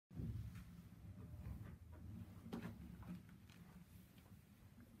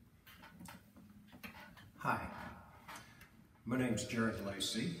My name's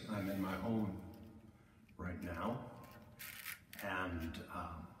Lacy. I'm in my home right now, and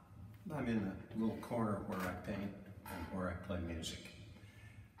I'm in the little corner where I paint and where I play music.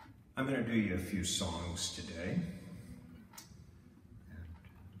 I'm going to do you a few songs today.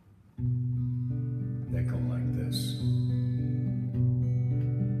 They go like this.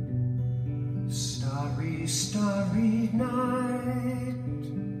 Starry, starry night,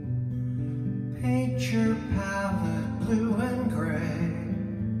 paint your palette blue and gray.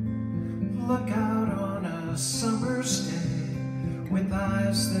 Look out on a summer's day with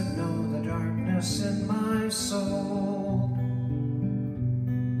eyes that know the darkness in my soul.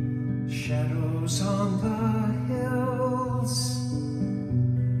 Shadows on the hills,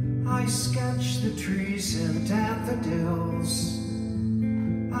 I sketch the trees and daffodils.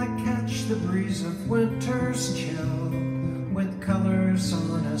 I catch the breeze of winter's chill with colors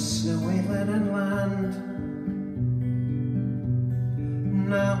on a snowy linen land.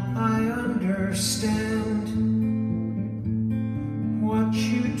 Now I understand what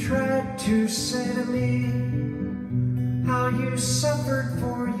you tried to say to me, how you suffered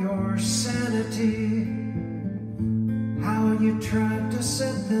for your sanity, how you tried to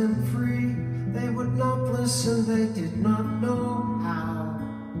set them free. They would not listen, they did not know how.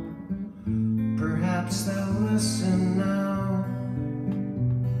 Perhaps they'll listen now,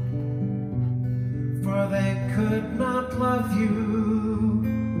 for they could not love you,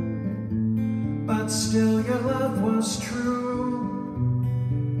 but still your love was true.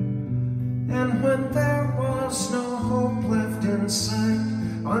 And when there was no hope left in sight,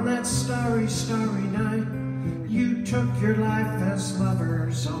 on that starry, starry night, you took your life as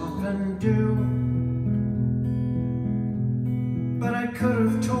lovers often do. But I could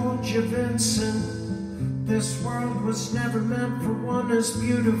have told you, Vincent, this world was never meant for one as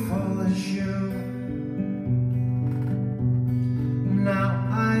beautiful as you. Now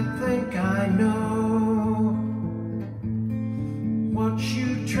I think I know what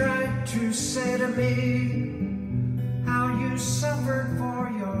you tried to say to me, how you suffered for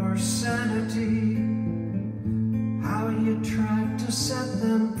your sanity, how you tried to set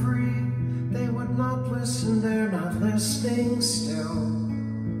them free. They would not listen, they're not listening still.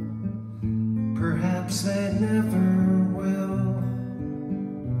 Perhaps they never will.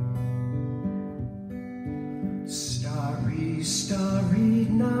 Starry, starry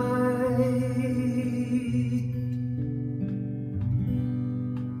night,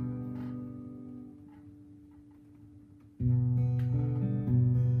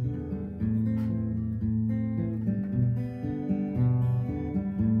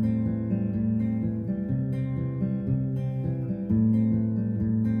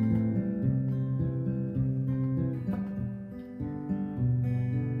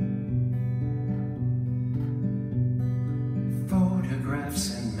 photographs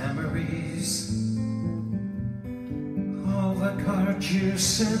and memories, all the cards you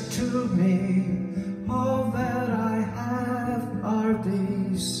sent to me, all that I have are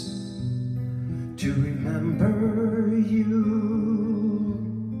these, to remember you.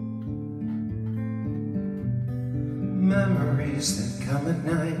 Memories that come at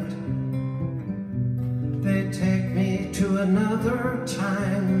night, they take me to another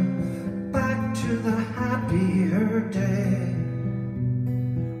time, back to the happier day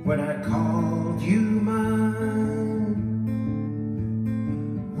when I called you mine.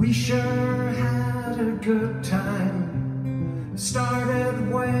 We sure had a good time,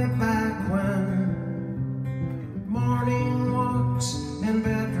 started way back when. Morning walks and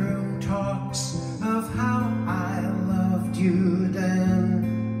bedroom talks of how I loved you then.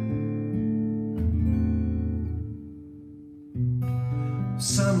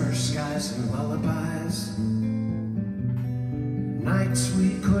 Summer skies and lullabies, nights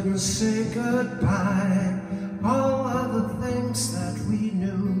we couldn't say goodbye, all of the things that we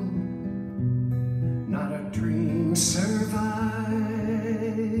knew, not a dream survived.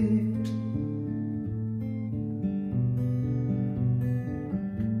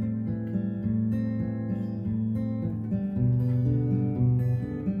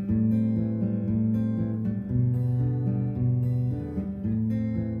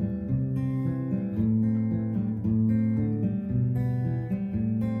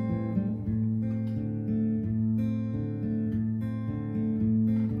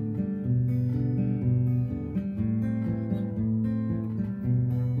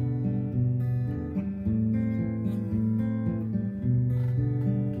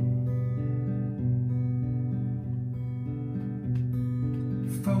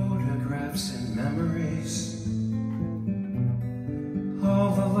 Photographs and memories, all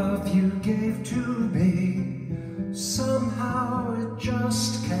the love you gave to me, Somehow it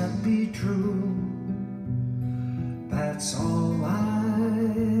just can't be true. That's all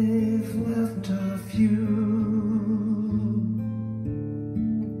I've left of you.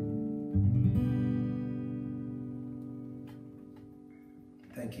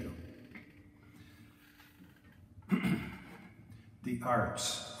 Thank you. The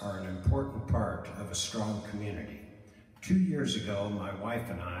arts are an important part of a strong community. 2 years ago, my wife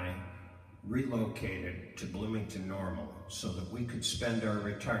and I relocated to Bloomington Normal so that we could spend our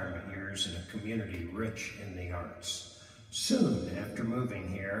retirement years in a community rich in the arts. Soon after moving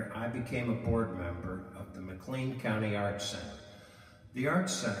here, I became a board member of the McLean County Arts Center. The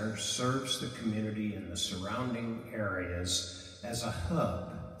Arts Center serves the community in the surrounding areas as a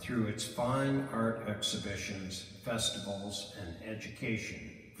hub through its fine art exhibitions, festivals, and education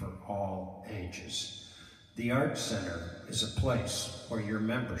for all ages. The Arts Center is a place where your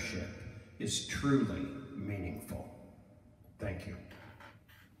membership is truly meaningful. Thank you.